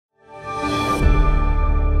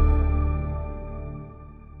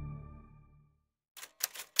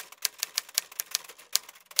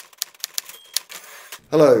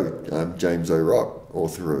Hello, I'm James Orok,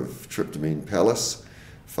 author of Tryptamine Palace,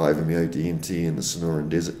 5-MeO-DMT and the Sonoran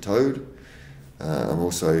Desert Toad. I've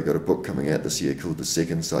also got a book coming out this year called The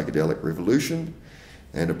Second Psychedelic Revolution,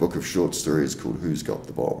 and a book of short stories called Who's Got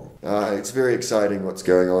the Bomb. It's very exciting what's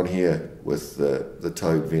going on here with the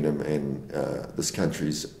toad venom and this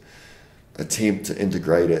country's attempt to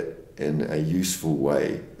integrate it in a useful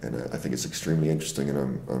way, and I think it's extremely interesting,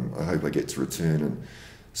 and I hope I get to return and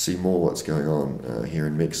see more what's going on here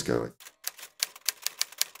in Mexico.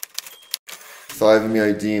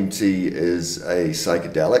 5-MeO-DMT is a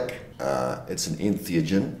psychedelic. It's an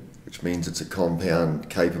entheogen, which means it's a compound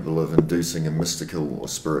capable of inducing a mystical or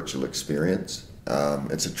spiritual experience.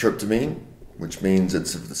 It's a tryptamine, which means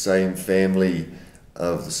it's of the same family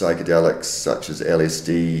of the psychedelics such as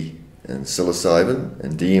LSD and psilocybin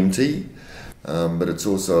and DMT. But it's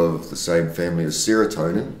also of the same family as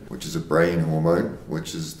serotonin, which is a brain hormone,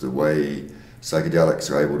 which is the way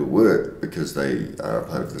psychedelics are able to work because they are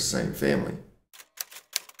part of the same family.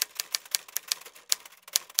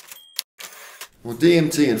 Well,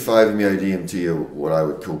 DMT and 5-MeO-DMT are what I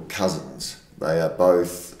would call cousins. They are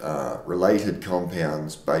both related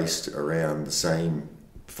compounds based around the same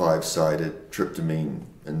five-sided tryptamine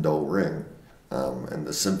indole ring in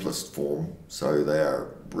the simplest form, so they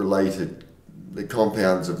are related. The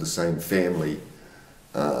compounds of the same family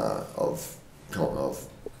of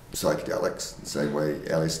psychedelics, the same way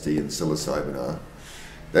LSD and psilocybin are.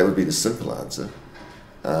 That would be the simple answer.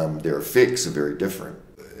 Their effects are very different.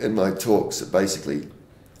 In my talks, basically,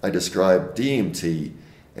 I describe DMT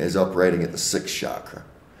as operating at the sixth chakra.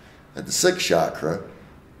 At the sixth chakra,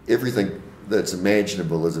 everything that's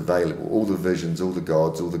imaginable is available. All the visions, all the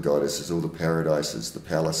gods, all the goddesses, all the paradises, the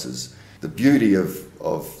palaces. The beauty of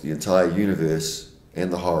the entire universe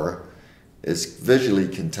and the horror is visually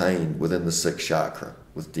contained within the sixth chakra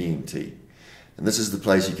with DMT. And this is the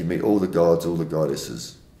place you can meet all the gods, all the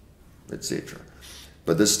goddesses, etc.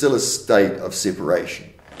 But there's still a state of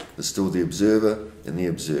separation. There's still the observer and the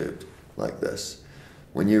observed, like this.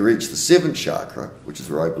 When you reach the seventh chakra, which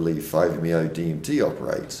is where I believe 5-MeO-DMT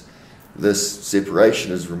operates, this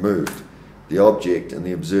separation is removed. The object and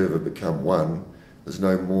the observer become one. There's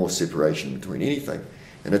no more separation between anything.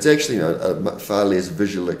 And it's actually a far less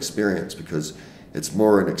visual experience because it's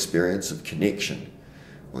more an experience of connection,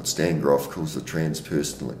 what Stan Grof calls the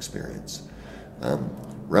transpersonal experience.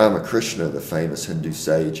 Ramakrishna, the famous Hindu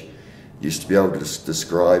sage, used to be able to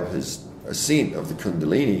describe his ascent of the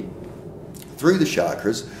Kundalini through the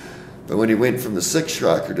chakras, but when he went from the sixth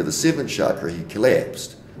chakra to the seventh chakra, he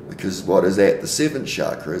collapsed because what is at the seventh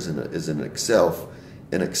chakra is in itself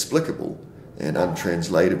inexplicable and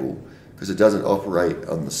untranslatable because it doesn't operate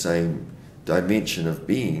on the same dimension of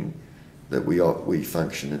being that we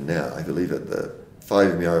function in now. I believe that the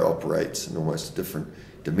 5-MeO operates in almost a different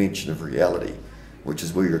dimension of reality, which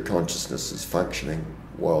is where your consciousness is functioning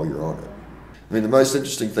while you're on it. I mean, the most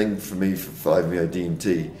interesting thing for me for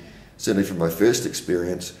 5-MeO-DMT, certainly from my first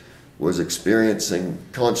experience, was experiencing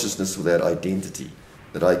consciousness without identity,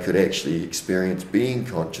 that I could actually experience being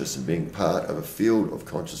conscious and being part of a field of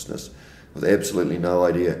consciousness with absolutely no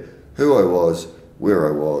idea who I was,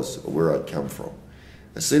 or where I'd come from.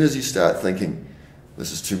 As soon as you start thinking,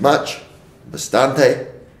 this is too much, bastante,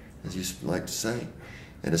 as you like to say,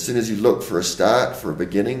 and as soon as you look for a start, for a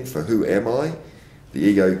beginning, for who am I, the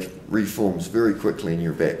ego reforms very quickly and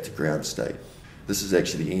you're back to ground state. This is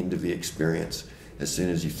actually the end of the experience, as soon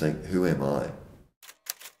as you think, who am I?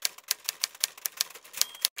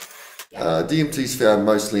 DMT is found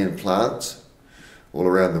mostly in plants all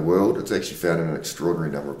around the world. It's actually found in an extraordinary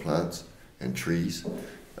number of plants and trees.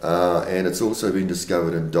 And it's also been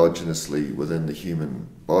discovered endogenously within the human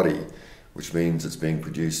body, which means it's being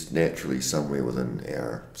produced naturally somewhere within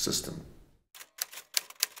our system.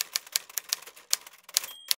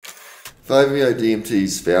 5-MeO-DMT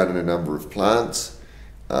is found in a number of plants.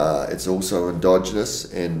 It's also endogenous,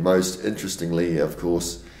 and most interestingly, of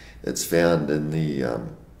course, it's found in the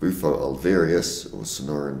Bufo alvarius, or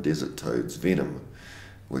Sonoran desert toad's venom,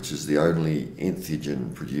 which is the only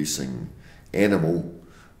entheogen producing animal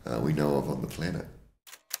we know of on the planet.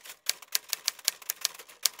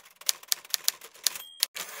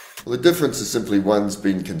 Well, the difference is simply one's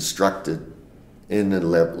been constructed in a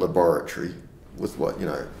laboratory with what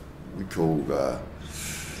we call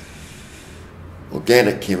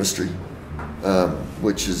organic chemistry,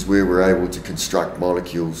 which is where we're able to construct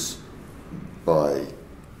molecules by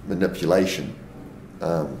manipulation.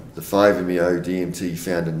 The 5-MeO-DMT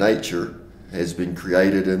found in nature has been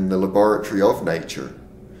created in the laboratory of nature.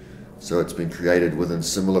 So it's been created within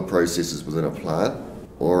similar processes within a plant,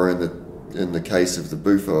 or in the case of the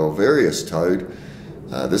Bufo alvarius toad,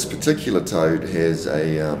 This particular toad has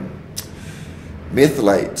a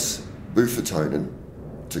methylates bufatonin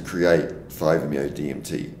to create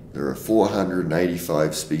 5-MeO-DMT. There are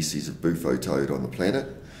 485 species of bufo toad on the planet.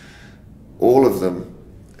 All of them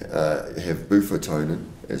have bufatonin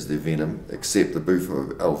as their venom, except the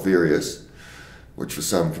Bufo alvarius, which for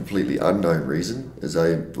some completely unknown reason is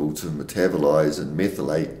able to metabolize and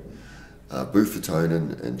methylate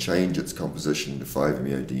bufatonin and change its composition to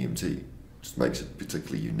 5-MeO-DMT. Just makes it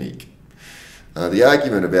particularly unique. The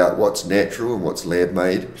argument about what's natural and what's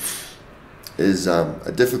lab-made is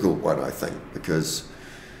a difficult one, I think, because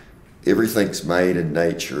everything's made in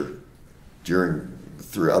nature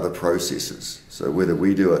through other processes. So whether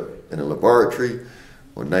we do it in a laboratory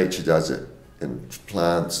or nature does it in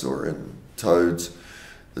plants or in toads,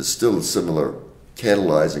 there's still a similar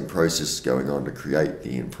catalyzing process going on to create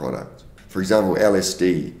the end product. For example,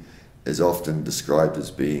 LSD is often described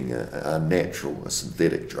as being a unnatural, a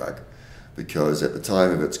synthetic drug, because at the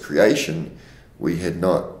time of its creation, we had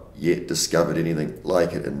not yet discovered anything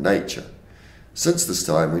like it in nature. Since this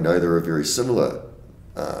time, we know there are very similar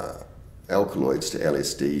alkaloids to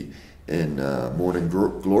LSD in morning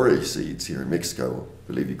glory seeds here in Mexico. I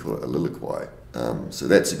believe you call it aliliquai. So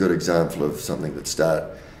that's a good example of something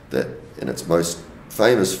that in its most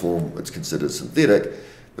famous form it's considered synthetic,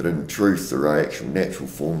 but in truth there are actual natural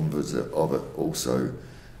forms of it also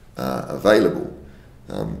available.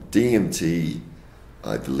 DMT,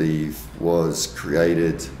 I believe, was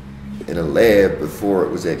created in a lab before it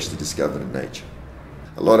was actually discovered in nature.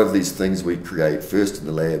 A lot of these things we create first in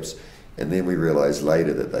the labs, and then we realize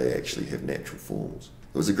later that they actually have natural forms.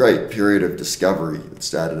 There was a great period of discovery that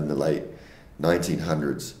started in the late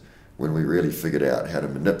 1900s when we really figured out how to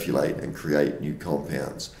manipulate and create new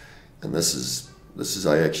compounds. And this is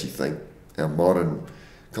I actually think, our modern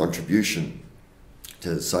contribution to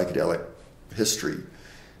psychedelic history,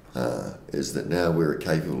 is that now we're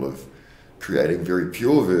capable of creating very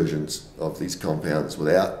pure versions of these compounds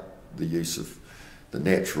without the use of the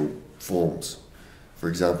natural forms. For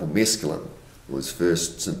example, mescaline was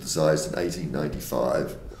first synthesized in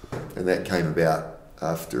 1895, and that came about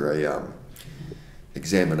after a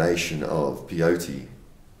examination of peyote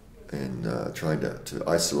and trying to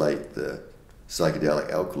isolate the psychedelic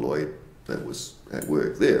alkaloid that was at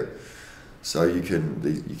work there. So you can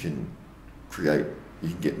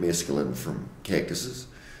get mescaline from cactuses,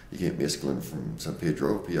 you can get mescaline from San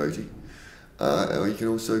Pedro, peyote, or you can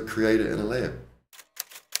also create it in a lab.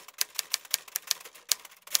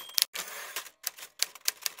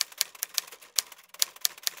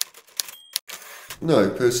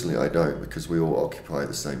 No, personally I don't, because we all occupy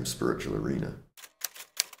the same spiritual arena.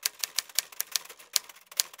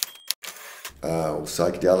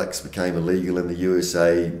 Psychedelics became illegal in the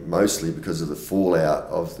USA mostly because of the fallout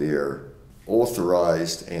of their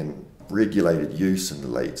authorized and regulated use in the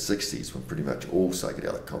late 60s, when pretty much all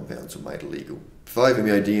psychedelic compounds were made illegal.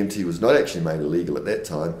 5-MeO-DMT was not actually made illegal at that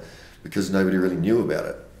time because nobody really knew about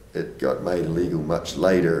it. It got made illegal much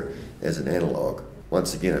later as an analog.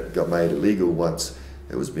 Once again, it got made illegal once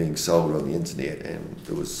it was being sold on the internet, and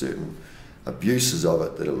there was certain abuses of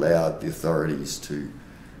it that allowed the authorities to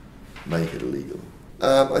make it illegal.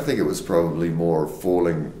 I think it was probably more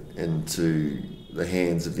falling into the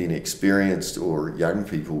hands of the inexperienced or young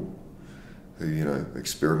people who,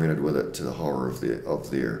 experimented with it to the horror of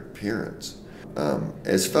their parents.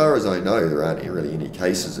 As far as I know, there aren't really any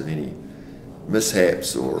cases of any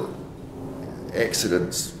mishaps or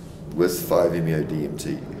accidents with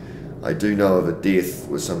 5-MeO-DMT. I do know of a death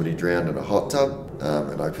where somebody drowned in a hot tub,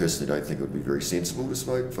 and I personally don't think it would be very sensible to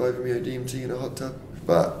smoke 5-MeO-DMT in a hot tub,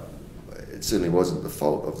 but it certainly wasn't the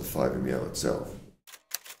fault of the 5-MeO itself.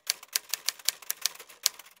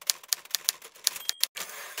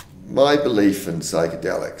 My belief in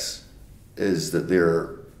psychedelics is that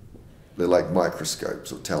they're like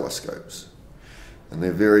microscopes or telescopes, and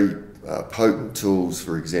they're very potent tools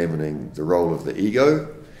for examining the role of the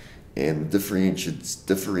ego and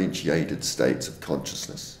differentiated states of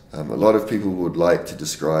consciousness. A lot of people would like to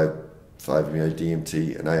describe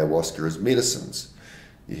 5-MeO-DMT and ayahuasca as medicines.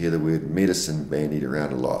 You hear the word medicine bandied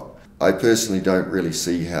around a lot. I personally don't really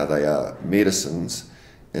see how they are medicines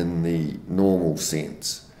in the normal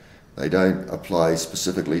sense. They don't apply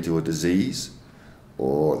specifically to a disease,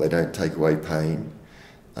 or they don't take away pain.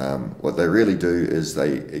 What they really do is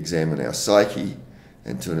they examine our psyche,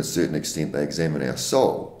 and to a certain extent they examine our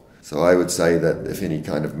soul. So I would say that if any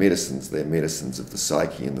kind of medicines, they're medicines of the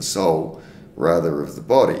psyche and the soul rather of the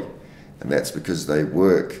body. And that's because they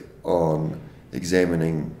work on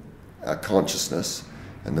examining our consciousness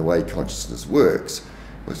and the way consciousness works,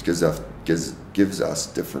 which gives us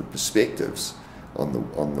different perspectives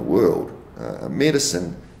on the world.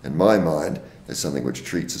 Medicine, in my mind, is something which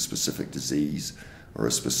treats a specific disease or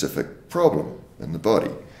a specific problem in the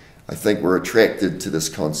body. I think we're attracted to this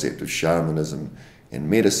concept of shamanism and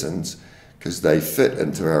medicines because they fit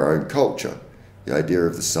into our own culture. The idea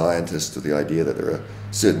of the scientist, or the idea that there are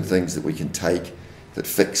certain things that we can take that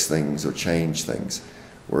fix things or change things.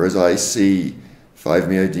 Whereas I see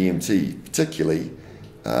 5-MeO-DMT, particularly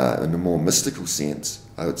in a more mystical sense,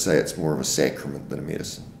 I would say it's more of a sacrament than a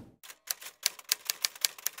medicine.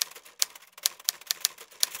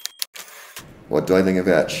 What do I think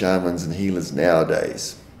about shamans and healers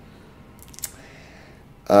nowadays?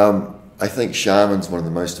 I think shaman's one of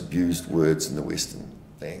the most abused words in the Western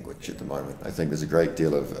language at the moment. I think there's a great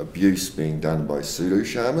deal of abuse being done by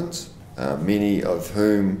pseudo-shamans, many of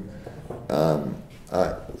whom are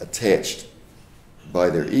attached by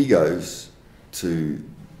their egos to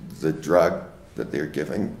the drug that they're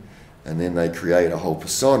giving, and then they create a whole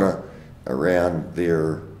persona around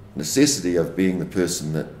their necessity of being the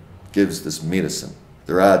person that gives this medicine.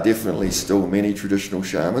 There are definitely still many traditional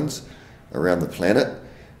shamans around the planet.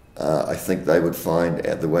 I think they would find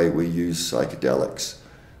the way we use psychedelics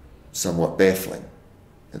somewhat baffling.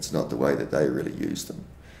 It's not the way that they really use them.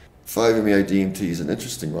 5-MeO-DMT is an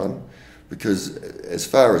interesting one because, as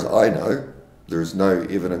far as I know, there is no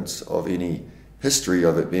evidence of any history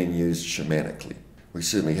of it being used shamanically. We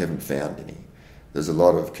certainly haven't found any. There's a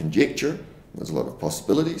lot of conjecture, there's a lot of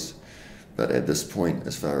possibilities, but at this point,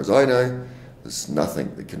 as far as I know, there's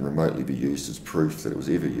nothing that can remotely be used as proof that it was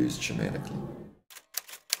ever used shamanically.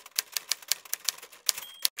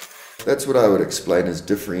 That's what I would explain as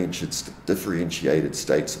differentiated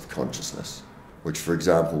states of consciousness, which, for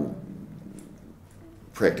example,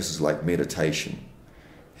 practices like meditation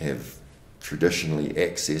have traditionally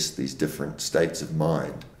accessed these different states of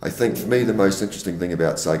mind. I think for me the most interesting thing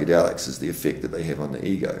about psychedelics is the effect that they have on the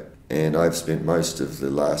ego. And I've spent most of the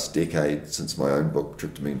last decade, since my own book,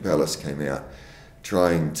 Triptamine Palace, came out,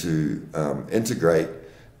 trying to integrate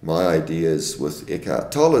my ideas with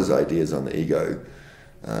Eckhart Tolle's ideas on the ego.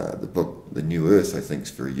 The book, The New Earth, I think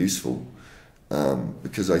is very useful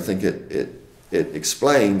because I think it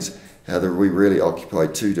explains how we really occupy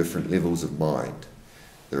two different levels of mind.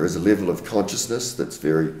 There is a level of consciousness that's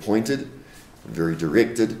very pointed and very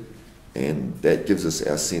directed, and that gives us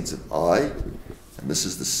our sense of I, and this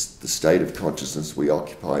is the state of consciousness we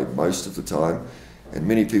occupy most of the time, and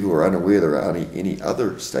many people are unaware there are any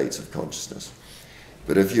other states of consciousness.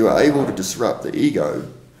 But if you are able to disrupt the ego,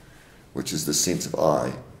 which is the sense of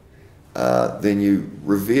I, then you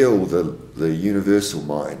reveal the universal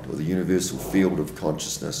mind, or the universal field of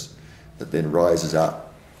consciousness that then rises up,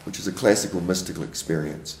 which is a classical mystical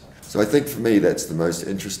experience. So I think for me that's the most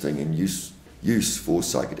interesting and use for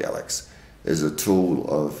psychedelics, as a tool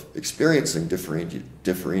of experiencing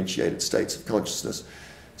differentiated states of consciousness.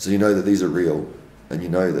 So you know that these are real, and you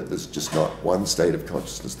know that there's just not one state of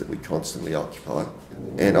consciousness that we constantly occupy.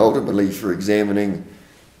 And ultimately for examining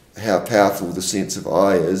how powerful the sense of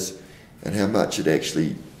I is and how much it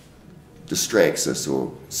actually distracts us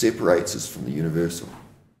or separates us from the universal.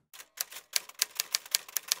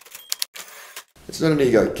 It's not an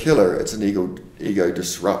ego killer, it's an ego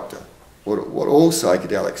disruptor. What all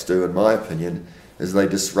psychedelics do, in my opinion, is they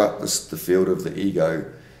disrupt the field of the ego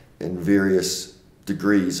in various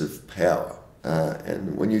degrees of power.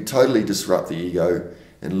 And when you totally disrupt the ego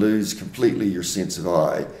and lose completely your sense of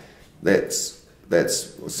I, that's a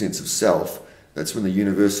sense of self, that's when the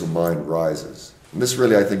universal mind rises. And this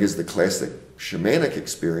really, I think, is the classic shamanic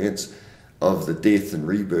experience of the death and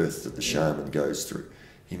rebirth that the shaman goes through.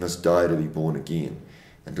 He must die to be born again.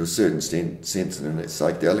 And to a certain sense, in a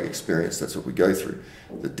psychedelic experience, that's what we go through,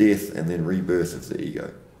 the death and then rebirth of the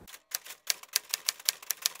ego.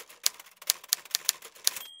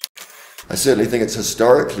 I certainly think it's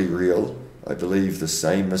historically real. I believe the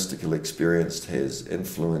same mystical experience has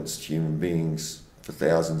influenced human beings for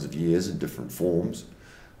thousands of years in different forms.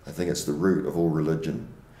 I think it's the root of all religion.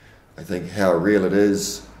 I think how real it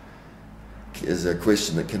is a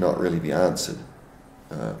question that cannot really be answered,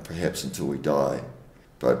 perhaps until we die.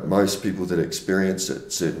 But most people that experience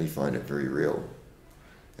it certainly find it very real.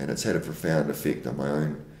 And it's had a profound effect on my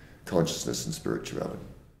own consciousness and spirituality.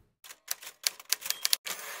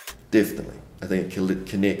 Definitely. I think it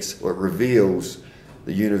connects, or it reveals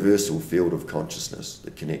the universal field of consciousness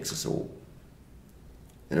that connects us all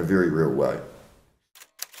in a very real way.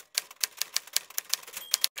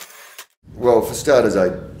 Well, for starters, I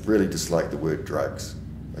really dislike the word drugs.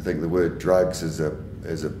 I think the word drugs is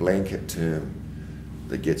a blanket term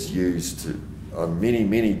that gets used on many,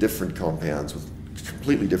 many different compounds with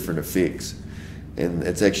completely different effects. And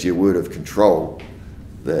it's actually a word of control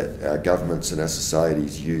that our governments and our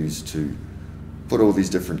societies use to put all these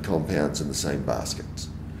different compounds in the same baskets.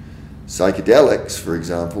 Psychedelics, for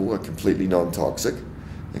example, are completely non-toxic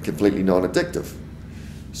and completely non-addictive.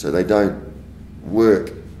 So they don't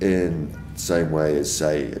work in the same way as,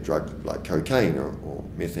 say, a drug like cocaine or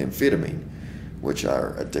methamphetamine, which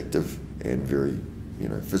are addictive and very,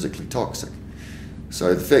 physically toxic.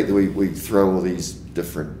 So the fact that we throw all these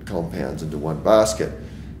different compounds into one basket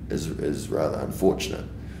is rather unfortunate.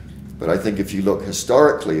 But I think if you look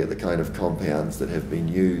historically at the kind of compounds that have been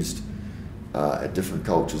used at different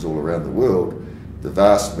cultures all around the world, the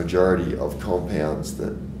vast majority of compounds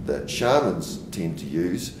that shamans tend to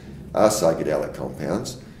use are psychedelic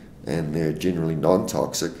compounds, and they're generally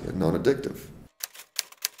non-toxic and non-addictive.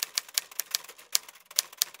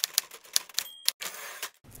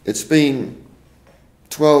 It's been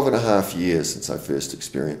 12 and a half years since I first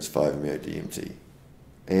experienced 5-MeO-DMT.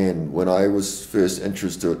 And when I was first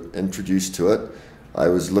introduced to it, I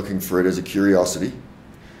was looking for it as a curiosity.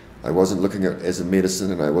 I wasn't looking at it as a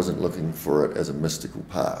medicine, and I wasn't looking for it as a mystical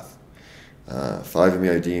path.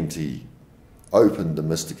 5-MeO-DMT opened the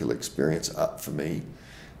mystical experience up for me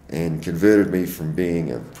and converted me from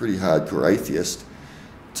being a pretty hardcore atheist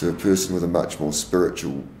to a person with a much more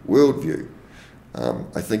spiritual worldview.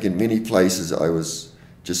 I think in many places I was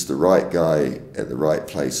just the right guy at the right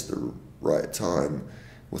place at the right time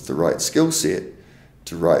with the right skill set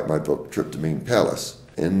to write my book, Tryptamine Palace.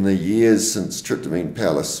 In the years since Tryptamine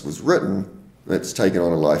Palace was written, it's taken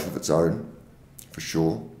on a life of its own, for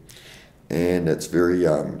sure. And it's very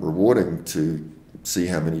rewarding to see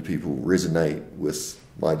how many people resonate with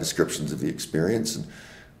my descriptions of the experience and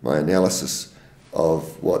my analysis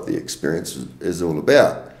of what the experience is all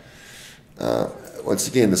about. Once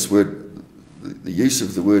again, this word, the use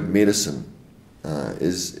of the word medicine,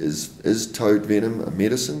 is toad venom a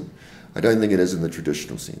medicine? I don't think it is in the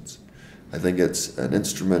traditional sense. I think it's an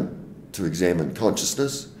instrument to examine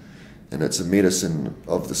consciousness, and it's a medicine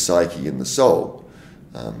of the psyche and the soul.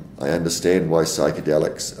 I understand why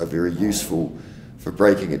psychedelics are very useful for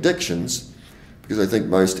breaking addictions, because I think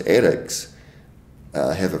most addicts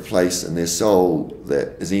have a place in their soul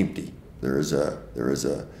that is empty. There is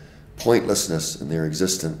a pointlessness in their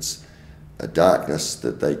existence, a darkness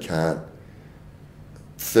that they can't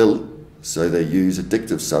fill, so they use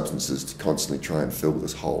addictive substances to constantly try and fill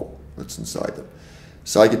this hole that's inside them.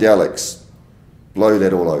 Psychedelics blow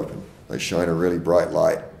that all open. They shine a really bright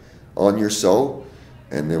light on your soul,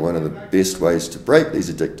 and they're one of the best ways to break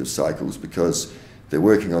these addictive cycles because they're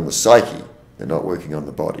working on the psyche, they're not working on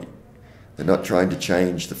the body. They're not trying to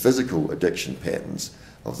change the physical addiction patterns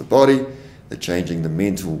of the body, they're changing the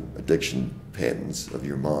mental addiction patterns of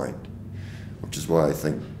your mind, which is why I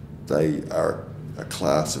think they are a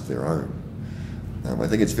class of their own. I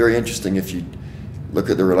think it's very interesting if you look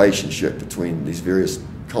at the relationship between these various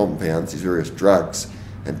compounds, these various drugs,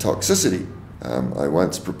 and toxicity. I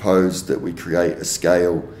once proposed that we create a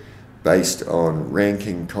scale based on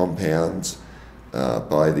ranking compounds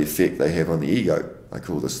by the effect they have on the ego. I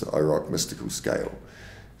call this the OROC mystical scale.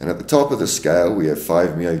 And at the top of the scale, we have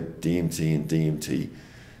 5-MeO-DMT and DMT,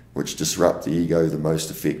 which disrupt the ego the most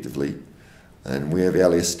effectively. And we have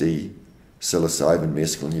LSD, psilocybin,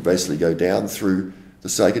 mescaline. You basically go down through the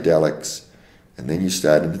psychedelics, and then you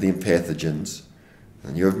start into the empathogens,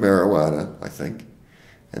 and you have marijuana, I think.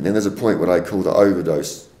 And then there's a point what I call the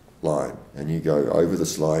overdose line, and you go over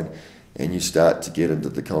this line, and you start to get into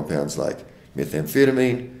the compounds like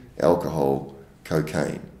methamphetamine, alcohol,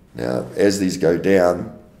 cocaine. Now, as these go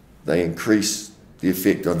down, they increase the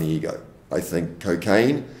effect on the ego. I think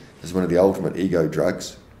cocaine is one of the ultimate ego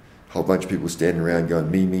drugs. A whole bunch of people standing around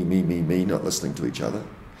going me, me, me, me, me, not listening to each other.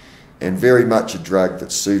 And very much a drug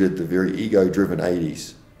that suited the very ego-driven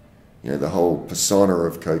 80s. The whole persona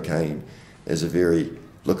of cocaine is a very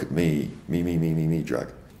look at me, me, me, me, me, me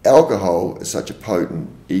drug. Alcohol is such a potent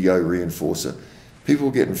ego reinforcer.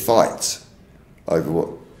 People get in fights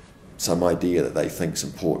over some idea that they think is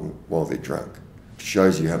important while they're drunk. It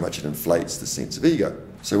shows you how much it inflates the sense of ego.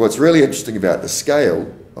 So what's really interesting about the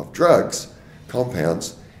scale of drugs,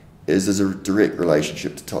 compounds, is there's a direct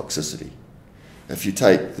relationship to toxicity. If you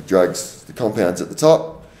take the drugs, the compounds at the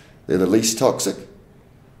top, they're the least toxic.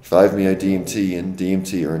 5-MeO-DMT and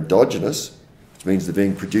DMT are endogenous, which means they're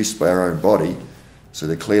being produced by our own body, so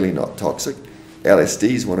they're clearly not toxic. LSD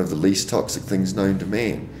is one of the least toxic things known to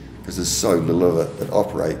man, because there's so little of it that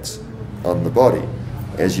operates on the body.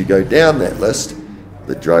 As you go down that list,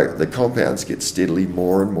 the compounds get steadily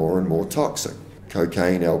more and more and more toxic.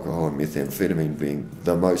 Cocaine, alcohol, and methamphetamine being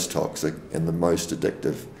the most toxic and the most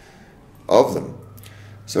addictive of them.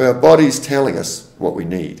 So our body's telling us what we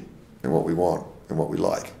need and what we want and what we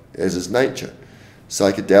like, as is nature.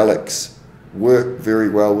 Psychedelics work very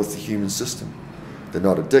well with the human system. They're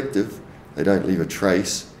not addictive, they don't leave a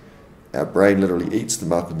trace. Our brain literally eats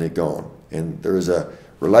them up and they're gone. And there is a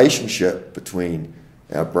relationship between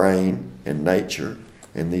our brain and nature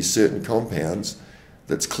and these certain compounds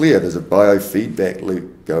that's clear. There's a biofeedback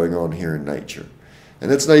loop going on here in nature. And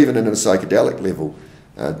that's not even in a psychedelic level.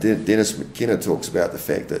 Dennis McKenna talks about the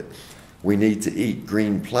fact that we need to eat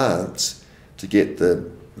green plants to get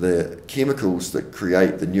the chemicals that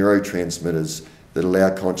create the neurotransmitters that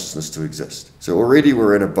allow consciousness to exist. So already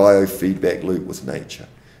we're in a biofeedback loop with nature.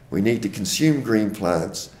 We need to consume green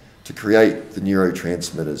plants to create the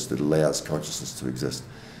neurotransmitters that allows consciousness to exist.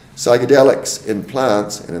 Psychedelics in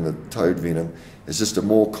plants and in the toad venom is just a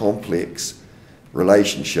more complex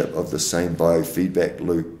relationship of the same biofeedback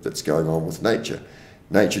loop that's going on with nature.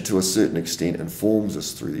 Nature, to a certain extent, informs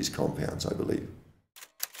us through these compounds, I believe.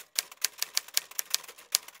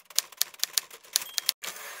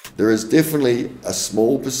 There is definitely a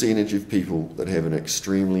small percentage of people that have an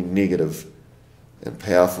extremely negative and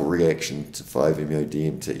powerful reaction to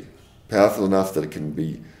 5-MeO-DMT. Powerful enough that it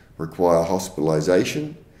can require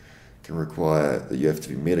hospitalization, can require that you have to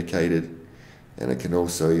be medicated, and it can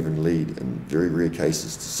also even lead, in very rare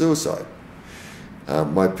cases, to suicide.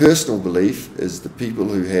 My personal belief is the people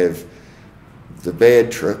who have the bad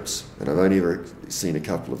trips, and I've only ever seen a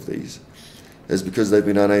couple of these, is because they've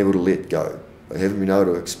been unable to let go. They haven't been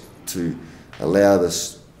able to allow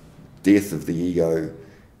this death of the ego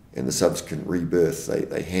and the subsequent rebirth.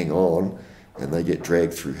 They hang on and they get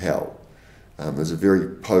dragged through hell. There's a very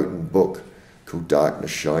potent book called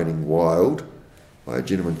Darkness Shining Wild by a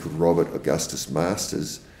gentleman called Robert Augustus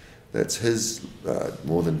Masters. That's his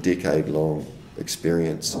more than decade-long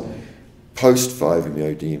experience post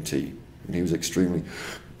 5-MeO-DMT, and he was extremely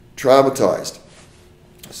traumatized.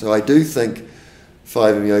 So I do think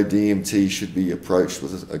 5-MeO-DMT should be approached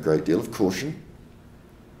with a great deal of caution.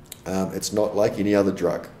 It's not like any other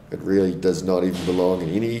drug. It really does not even belong in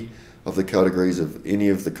any of the categories of any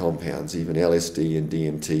of the compounds. Even LSD and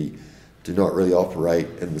DMT do not really operate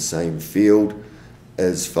in the same field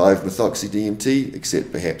as 5-methoxy-DMT,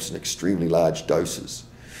 except perhaps in extremely large doses.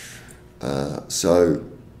 So,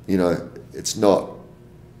 you know, it's not,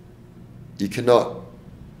 you cannot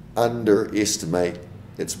underestimate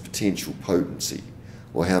its potential potency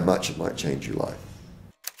or how much it might change your life.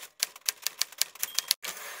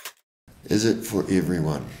 Is it for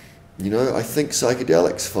everyone? You know, I think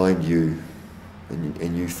psychedelics find you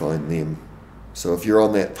and you find them. So if you're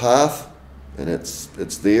on that path and it's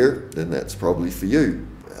there, then that's probably for you.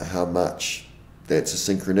 How much that's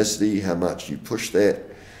a synchronicity, how much you push that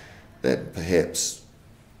perhaps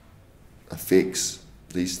affects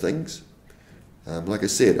these things. Like I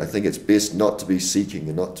said, I think it's best not to be seeking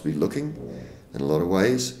and not to be looking in a lot of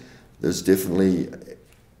ways. There's definitely,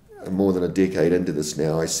 more than a decade into this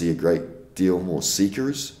now, I see a great deal more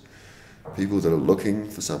seekers, people that are looking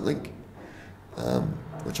for something,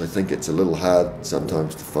 which I think it's a little hard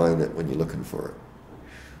sometimes to find it when you're looking for it.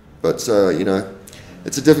 But so, you know,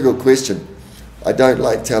 it's a difficult question. I don't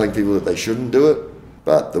like telling people that they shouldn't do it,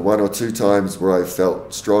 but the one or two times where I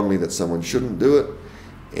felt strongly that someone shouldn't do it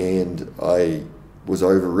and I was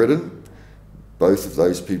overridden, both of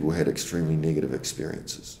those people had extremely negative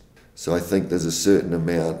experiences. So I think there's a certain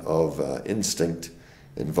amount of instinct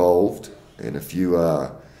involved, and if you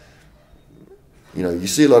are, you know, you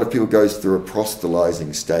see a lot of people go through a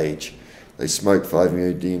proselytizing stage. They smoke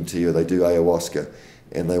 5-MeO-DMT or they do ayahuasca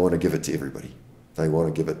and they want to give it to everybody. They want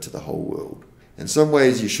to give it to the whole world. In some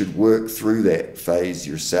ways you should work through that phase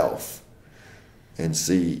yourself and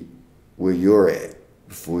see where you're at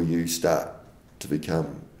before you start to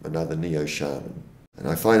become another neo-shaman. And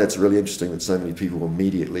I find it's really interesting that so many people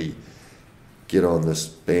immediately get on this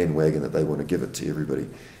bandwagon that they want to give it to everybody.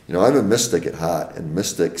 You know, I'm a mystic at heart, and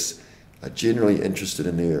mystics are generally interested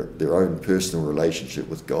in their own personal relationship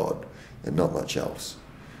with God and not much else.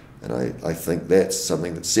 And I think that's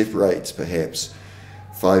something that separates perhaps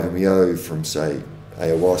 5-MeO from, say,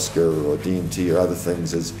 ayahuasca or DMT or other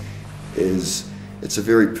things is it's a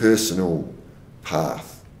very personal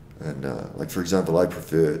path. And like, for example, I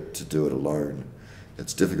prefer to do it alone.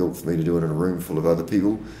 It's difficult for me to do it in a room full of other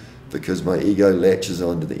people because my ego latches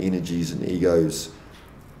onto the energies and egos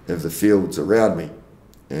of the fields around me.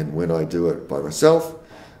 And when I do it by myself,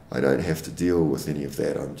 I don't have to deal with any of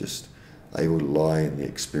that. I'm just able to lie in the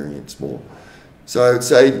experience more. So I would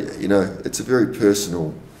say, you know, it's a very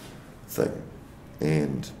personal thing,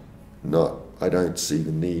 and I don't see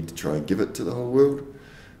the need to try and give it to the whole world,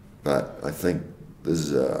 but I think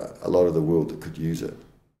there's a lot of the world that could use it.